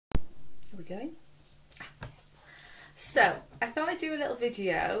going? So, I thought I'd do a little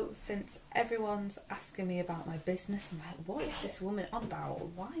video since everyone's asking me about my business and like, what is this woman on about?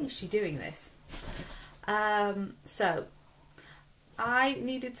 Why is she doing this? So, I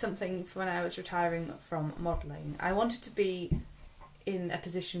needed something for when I was retiring from modelling. I wanted to be in a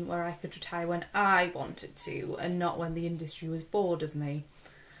position where I could retire when I wanted to and not when the industry was bored of me.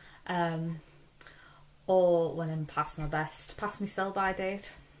 Or when I'm past my best, past my sell-by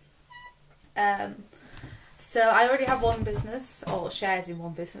date. So I already have one business, or shares in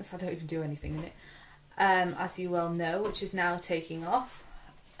one business. I don't even do anything in it, as you well know, which is now taking off.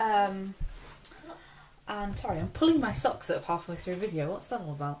 And sorry, I'm pulling my socks up halfway through a video. What's that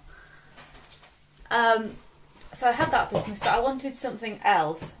all about? So I had that business, but I wanted something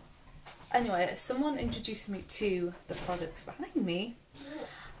else. Anyway, someone introduced me to the products behind me,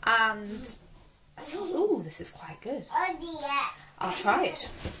 and I thought, ooh, this is quite good. I'll try it.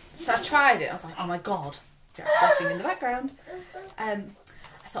 So I tried it. I was like, oh my god. Jack's laughing in the background. I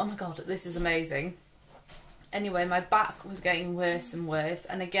thought, oh my god, this is amazing. Anyway, my back was getting worse and worse,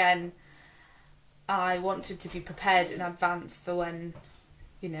 and again, I wanted to be prepared in advance for when,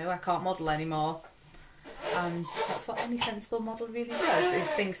 you know, I can't model anymore. And that's what any sensible model really does,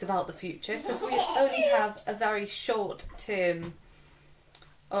 is thinks about the future, because we only have a very short term,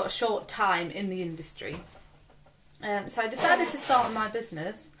 or a short time in the industry. So I decided to start my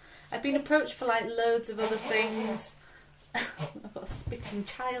business. I've been approached for like loads of other things. I've got a spitting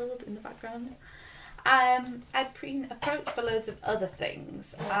child in the background. I'd been approached for loads of other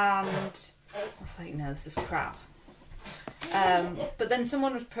things, and I was like, no, this is crap. But then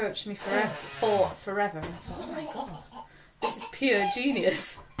someone approached me for Forever, and I thought, oh my god, this is pure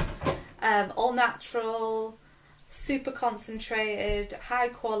genius. All natural, super concentrated, high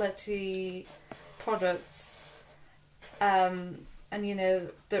quality products, and you know,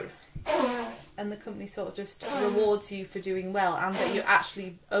 the company sort of just rewards you for doing well, and that you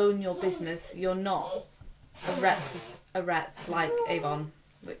actually own your business. You're not a rep like Avon,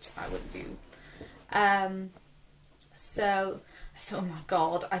 which I wouldn't do. So I thought, oh my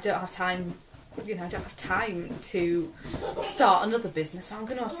god, I don't have time. You know, I don't have time to start another business, so I'm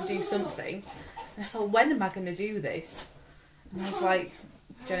going to have to do something. And I thought, when am I going to do this? And I was like,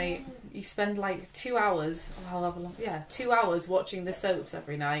 Jenny, you spend like 2 hours, or however long, 2 hours watching the soaps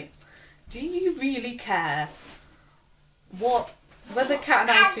every night. Do you really care whether Cat and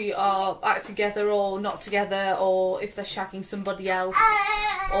Alfie are back together or not together, or if they're shagging somebody else,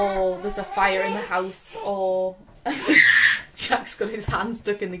 or there's a fire in the house, or Jack's got his hand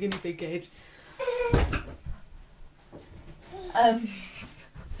stuck in the guinea pig cage.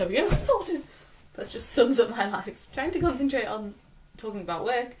 There we go, sorted. That just sums up my life. Trying to concentrate on talking about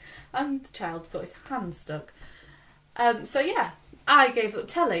work, and the child's got his hand stuck. So yeah, I gave up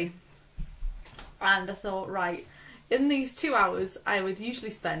telly, and I thought, right, in these 2 hours I would usually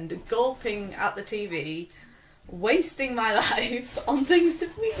spend gulping at the TV, wasting my life on things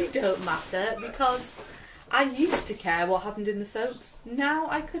that really don't matter, because I used to care what happened in the soaps. Now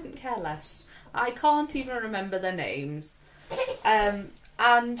I couldn't care less. I can't even remember their names. And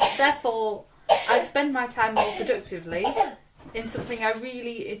therefore I spend my time more productively in something I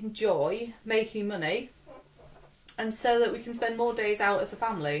really enjoy, making money, and so that we can spend more days out as a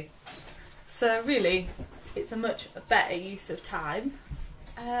family. So really, it's a much better use of time.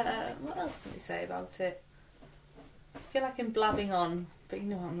 What else can we say about it? I feel like I'm blabbing on, but you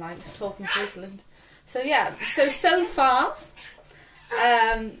know what I'm like, talking to England. So yeah, so far,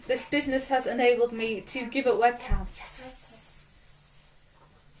 this business has enabled me to give up webcam. Yes!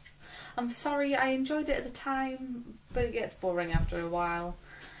 I'm sorry, I enjoyed it at the time, but it gets boring after a while.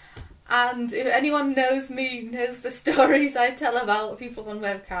 And if anyone knows me, knows the stories I tell about people on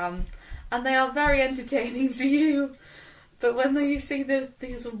webcam, and they are very entertaining to you. But when you see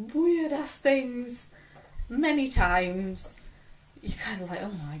these weird ass things many times, you're kind of like,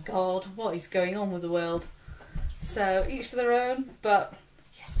 oh my god, what is going on with the world? So each to their own, but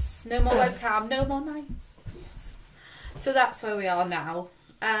yes, no more webcam, no more nights. Yes. So that's where we are now.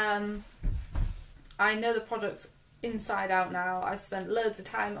 I know the products inside out now. I've spent loads of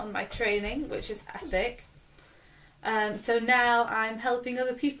time on my training, which is epic. So now I'm helping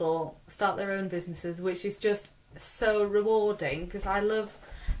other people start their own businesses, which is just so rewarding, because I love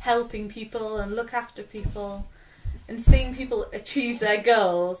helping people and look after people and seeing people achieve their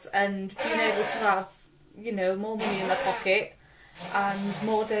goals and being able to have, you know, more money in their pocket and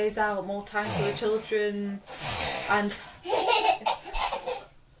more days out, more time for the children, and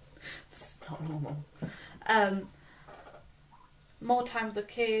it's not normal. More time with the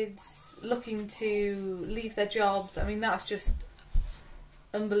kids, looking to leave their jobs. I mean, that's just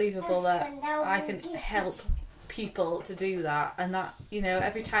unbelievable that I can help people to do that, and that, you know,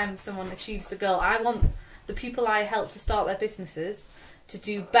 every time someone achieves a goal, I want the people I help to start their businesses to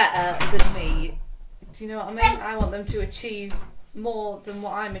do better than me. Do you know what I mean? I want them to achieve more than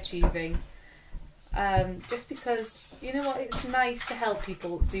what I'm achieving. Just because, you know what, it's nice to help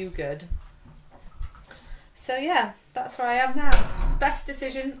people do good. So yeah, that's where I am now. Best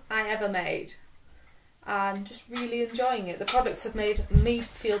decision I ever made. And just really enjoying it. The products have made me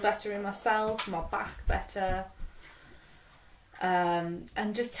feel better in myself, my back better. And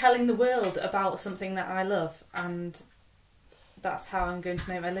just telling the world about something that I love. And that's how I'm going to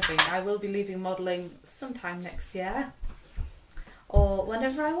make my living. I will be leaving modelling sometime next year. Or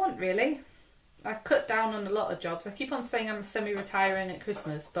whenever I want, really. I've cut down on a lot of jobs. I keep on saying I'm semi-retiring at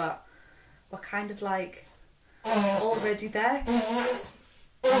Christmas, but we're kind of like already there.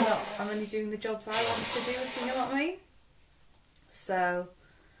 I'm only doing the jobs I want to do, if you know what I mean. So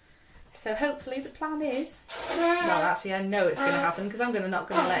hopefully the plan is, well, actually I know it's going to happen because I'm not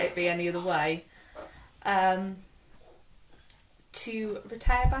going to let it be any other way, to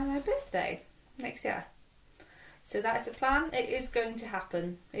retire by my birthday next year. So that is the plan. It is going to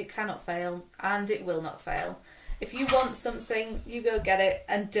happen. It cannot fail, and it will not fail. If you want something, you go get it,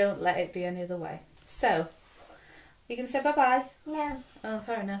 and don't let it be any other way. So, you going to say bye-bye? No. Oh,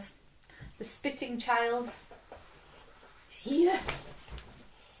 fair enough. The spitting child. Yeah.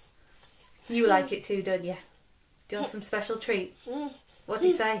 You like it too, don't you? Do you want some special treat? What do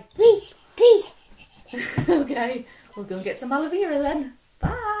you say? Please, please. Okay, we'll go and get some aloe vera then.